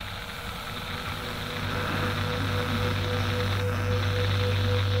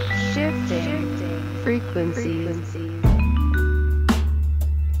frequencies.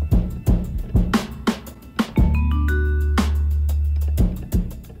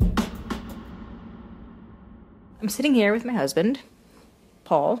 I'm sitting here with my husband,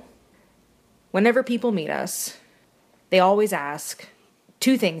 Paul. Whenever people meet us, they always ask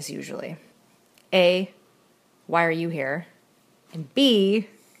two things usually. A, why are you here? And B,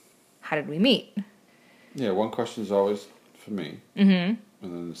 how did we meet? Yeah, one question is always for me. Mm-hmm.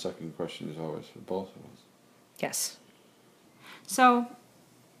 And then the second question is always for both of us. Yes. So,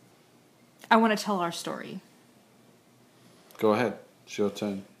 I want to tell our story. Go ahead. It's your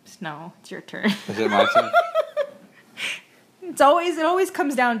turn. No, it's your turn. Is it my turn? It always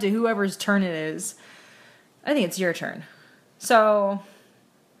comes down to whoever's turn it is. I think it's your turn. So,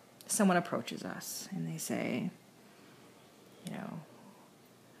 someone approaches us and they say,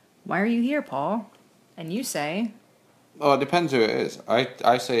 why are you here, Paul? And you say... Oh, it depends who it is.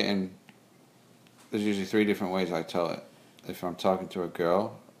 I say it in... There's usually 3 different ways I tell it. If I'm talking to a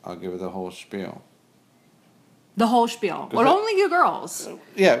girl, I'll give her the whole spiel. The whole spiel. But only you girls.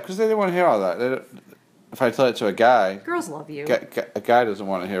 Yeah, because they don't want to hear all that. If I tell it to a guy... Girls love you. A guy doesn't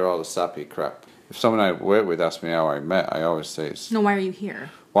want to hear all the sappy crap. If someone I work with asks me how I met, I always say... No, why are you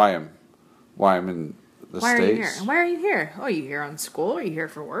here? Why I'm in the States. Why are you here? Why are you here? Oh, are you here on school? Are you here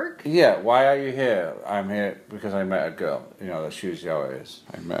for work? Yeah, why are you here? I'm here because I met a girl. That's usually how it is.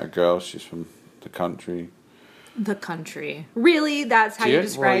 I met a girl, she's from the country. The country. Really? That's how you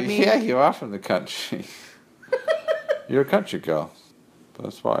describe me? Yeah, you are from the country. You're a country girl. But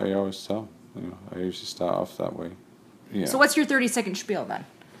that's what I always tell. I usually start off that way. Yeah. So what's your 30-second spiel then?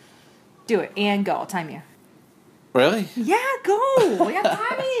 Do it and go. I'll time you. Really? Yeah, go. We have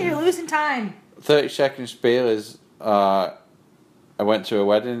time. You're losing time. 30-second spiel is I went to a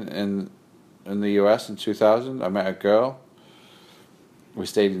wedding in the US in 2000. I met a girl. We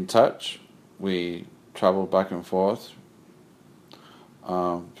stayed in touch. We traveled back and forth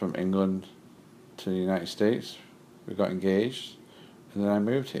from England to the United States. We got engaged, and then I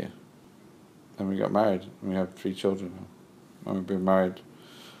moved here. And we got married, and we have 3 children now. And we've been married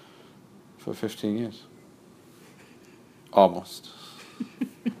for 15 years. Almost.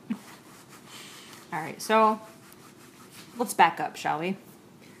 All right, so let's back up, shall we?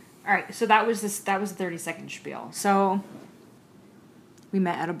 All right, so that was the 30-second spiel. So we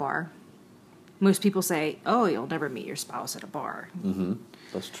met at a bar. Most people say, "Oh, you'll never meet your spouse at a bar." Mm-hmm.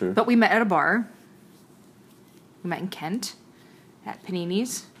 That's true. But we met at a bar. We met in Kent at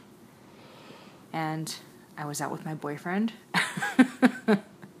Panini's. And I was out with my boyfriend at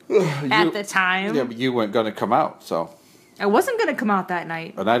the time. Yeah, but you weren't going to come out, so... I wasn't going to come out that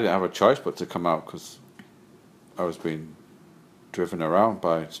night. And I didn't have a choice but to come out because I was being driven around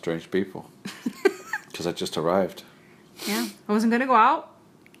by strange people. Because I just arrived. Yeah, I wasn't going to go out,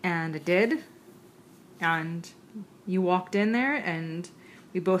 and I did. And you walked in there, and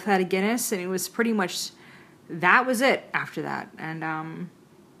we both had a Guinness, and it was pretty much... That was it after that. And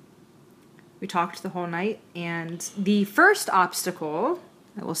we talked the whole night. And the first obstacle,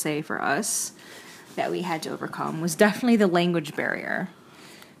 I will say for us, that we had to overcome was definitely the language barrier.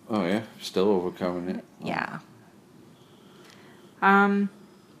 Oh, yeah? Still overcoming it? Oh. Yeah.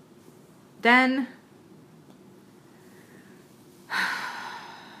 Then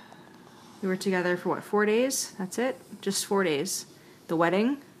we were together for 4 days? That's it? Just 4 days. The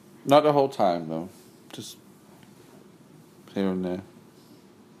wedding? Not the whole time, though. Just here and there.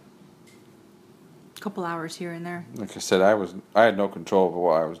 A couple hours here and there. Like I said, I had no control over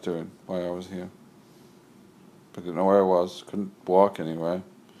what I was doing while I was here. I didn't know where I was. Couldn't walk anywhere.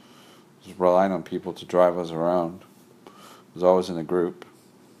 I was relying on people to drive us around. I was always in a group.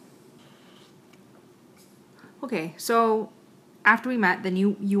 Okay, so after we met, then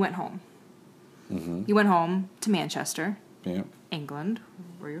you went home. Mm-hmm. You went home to Manchester, Yeah. England,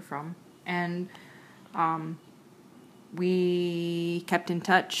 where you're from, and we kept in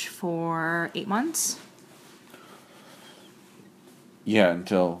touch for 8 months. Yeah,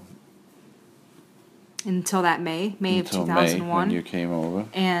 until that May of 2001. May, when you came over.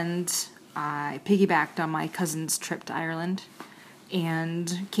 And I piggybacked on my cousin's trip to Ireland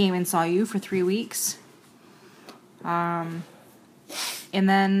and came and saw you for 3 weeks. And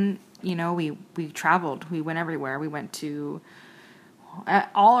then, we traveled. We went everywhere. We went to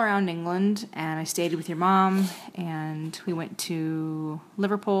all around England, and I stayed with your mom, and we went to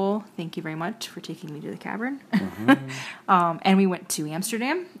Liverpool. Thank you very much for taking me to the cavern. Mm-hmm. And we went to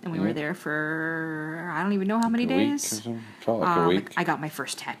Amsterdam, and we were there for, I don't even know how many days. Felt like a week. I got my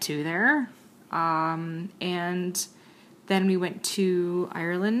first tattoo there. And then we went to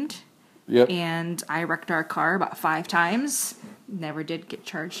Ireland. Yep. And I wrecked our car about 5 times. Never did get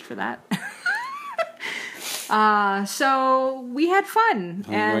charged for that. So we had fun.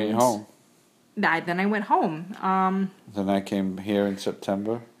 And you went home. Then I went home. Then I came here in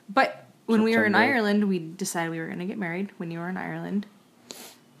September. But when we were in September. Ireland, we decided we were going to get married when you were in Ireland.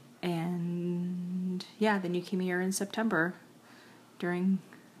 And yeah, then you came here in September during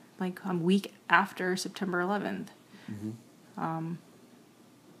like a week after September 11th. Mm-hmm.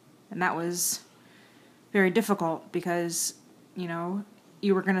 And that was very difficult because, you know,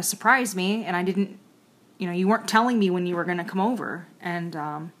 you were going to surprise me and I didn't, you know, you weren't telling me when you were going to come over. And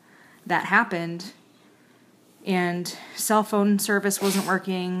that happened. And cell phone service wasn't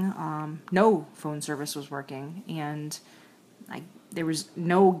working. No phone service was working. And there was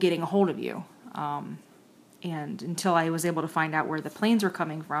no getting a hold of you. And until I was able to find out where the planes were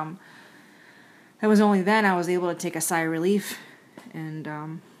coming from, it was only then I was able to take a sigh of relief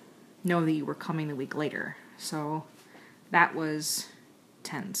and know that you were coming a week later. So that was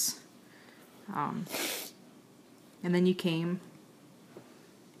tense. And then you came,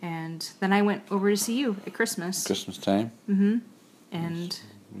 and then I went over to see you at Christmas. Christmas time. Mm-hmm. And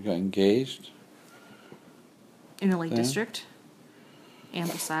we got engaged. In the Lake District.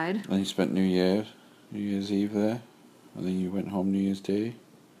 Ambleside. Then you spent New Year's Eve there. And then you went home New Year's Day.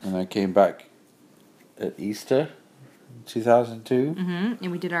 And I came back at Easter in 2002. Mm-hmm.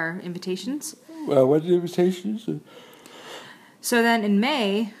 And we did our invitations. Well, what did invitations? So then in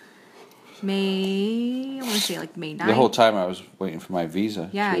May, I want to say like May 9th. The whole time I was waiting for my visa.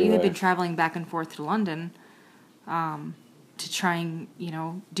 Yeah, you had been traveling back and forth to London to try and, you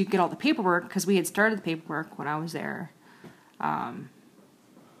know, get all the paperwork, because we had started the paperwork when I was there at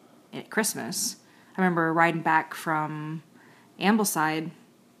Christmas. I remember riding back from Ambleside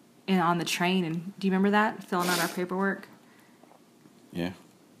and on the train, and do you remember that? Filling out our paperwork? Yeah.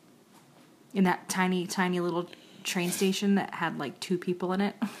 In that tiny, tiny little train station that had like 2 people in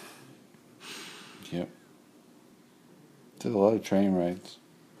it. Yep. Did a lot of train rides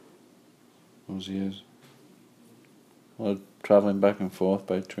those years. A lot of traveling back and forth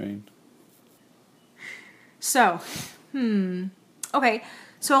by train. So, okay.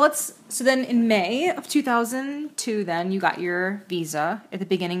 So then in May of 2002, then you got your visa at the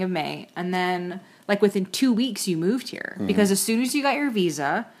beginning of May, and then like within 2 weeks you moved here, because as soon as you got your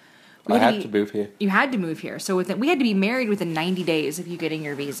visa, I had to move here. You had to move here. So we had to be married within 90 days of you getting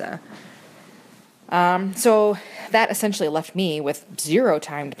your visa. So that essentially left me with 0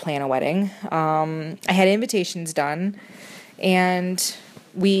 time to plan a wedding. I had invitations done, and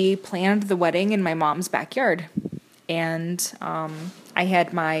we planned the wedding in my mom's backyard. And I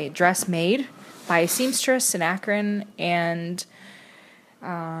had my dress made by a seamstress in Akron, and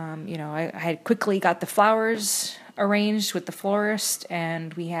you know, I had quickly got the flowers arranged with the florist,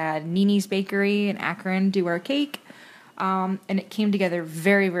 and we had Nini's Bakery in Akron do our cake. And it came together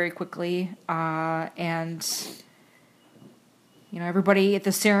very, very quickly. And, you know, everybody at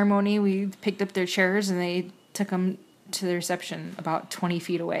the ceremony, we picked up their chairs and they took them to the reception about 20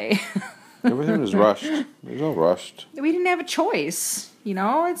 feet away. Everything was rushed. It was all rushed. We didn't have a choice. You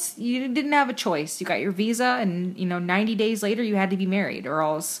know, you didn't have a choice. You got your visa, and, you know, 90 days later you had to be married, or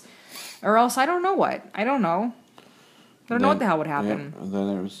else I don't know what. I don't know. I don't know what the hell would happen. Yeah, and then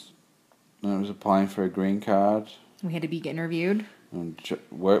it was applying for a green card. We had to be interviewed. And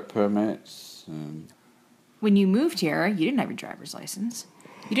work permits. And when you moved here, you didn't have your driver's license.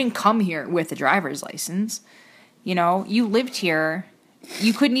 You didn't come here with a driver's license. You know, you lived here.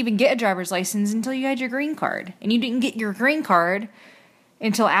 You couldn't even get a driver's license until you had your green card. And you didn't get your green card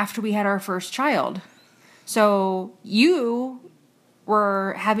until after we had our first child. So you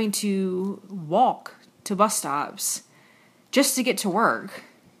were having to walk to bus stops just to get to work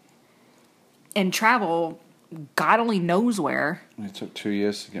and travel God only knows where. It took 2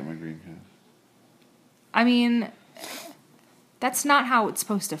 years to get my green card. I mean, that's not how it's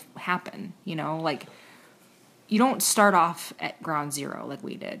supposed to happen, you know? Like, you don't start off at ground zero like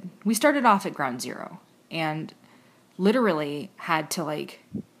we did. We started off at ground zero and literally had to, like,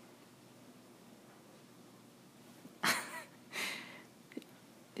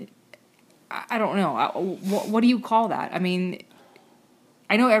 I don't know. What do you call that? I mean,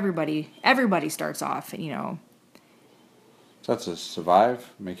 I know everybody starts off, you know. So that's to survive,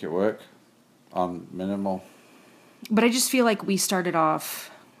 make it work on minimal. But I just feel like we started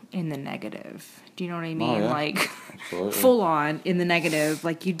off in the negative. Do you know what I mean? Oh, yeah. Like, Absolutely. full on in the negative.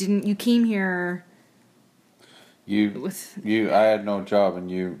 Like, you came here. I had no job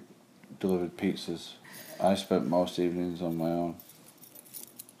and you delivered pizzas. I spent most evenings on my own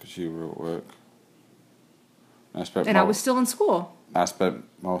because you were at work. I was still in school. I spent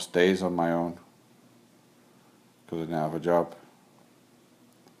most days on my own because I didn't have a job.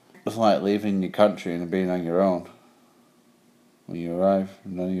 It's like leaving your country and being on your own. When you arrive,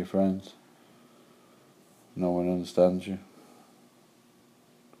 none of your friends. No one understands you.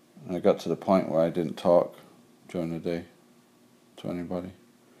 And I got to the point where I didn't talk during the day to anybody.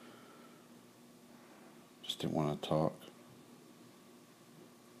 Just didn't want to talk.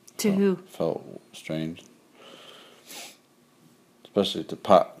 To who? Felt strange. Especially to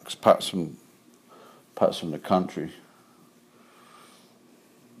Pat, because Pat's from the country.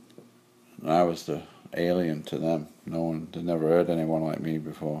 And I was the alien to them. They'd never heard anyone like me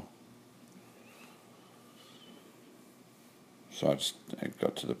before. So it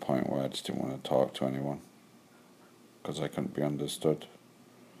got to the point where I just didn't want to talk to anyone. Because I couldn't be understood.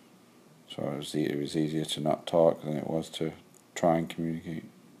 So it was easier to not talk than it was to try and communicate.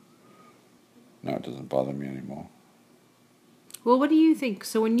 Now it doesn't bother me anymore. Well, what do you think?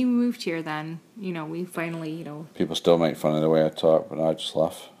 So when you moved here then, we finally, People still make fun of the way I talk, but I just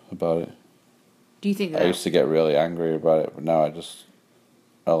laugh about it. Do you think that... I used to get really angry about it, but now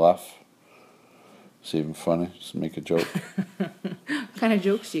I laugh. It's even funny. Just make a joke. What kind of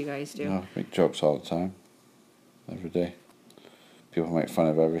jokes do you guys do? I make jokes all the time. Every day. People make fun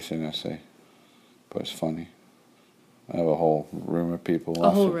of everything I say, but it's funny. I have a whole room of people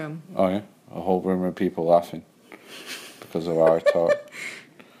laughing. A whole room? Oh yeah, a whole room of people laughing because of how I talk.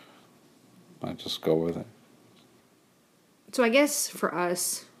 I just go with it. So I guess for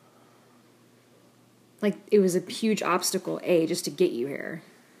us, it was a huge obstacle, just to get you here.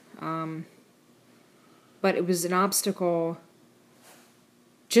 But it was an obstacle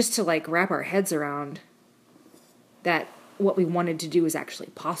just to, wrap our heads around that what we wanted to do is actually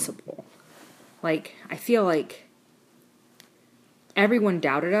possible. I feel like everyone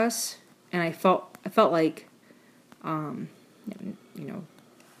doubted us, and I felt like,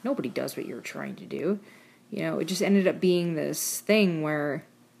 nobody does what you're trying to do. It just ended up being this thing where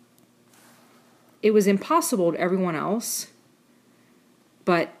it was impossible to everyone else,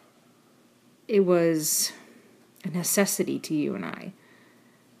 but it was a necessity to you and I.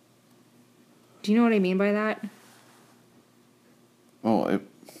 Do you know what I mean by that? Well, it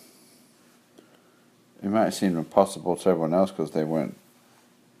might have seemed impossible to everyone else because they weren't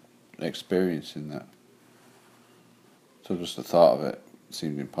experiencing that. So just the thought of it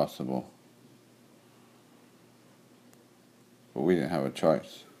seemed impossible. But we didn't have a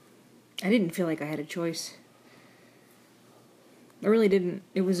choice. I didn't feel like I had a choice. I really didn't.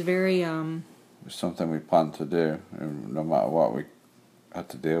 It was very, It was something we planned to do, and no matter what we had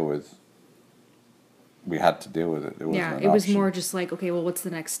to deal with, we had to deal with it. There wasn't an it was option. more just okay, well, what's the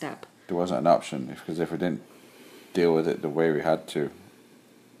next step? There wasn't an option, because if we didn't deal with it the way we had to,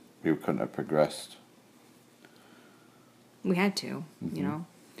 we couldn't have progressed. We had to,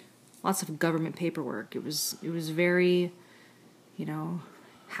 Lots of government paperwork. It was very,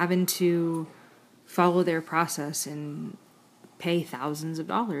 having to follow their process and pay thousands of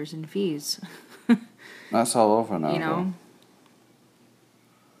dollars in fees. That's all over now, though.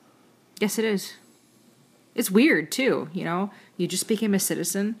 Yes, it is. It's weird, too, You just became a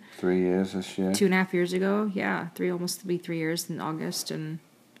citizen. 3 years this year. 2.5 years ago. Yeah, almost to be 3 years in August. And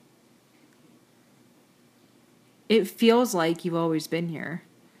it feels like you've always been here.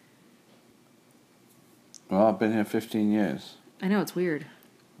 Well, I've been here 15 years. I know, it's weird.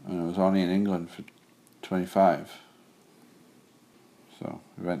 And I was only in England for 25. So,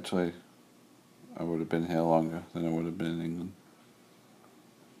 eventually, I would have been here longer than I would have been in England.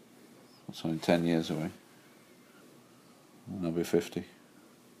 It's only 10 years away. And I'll be 50.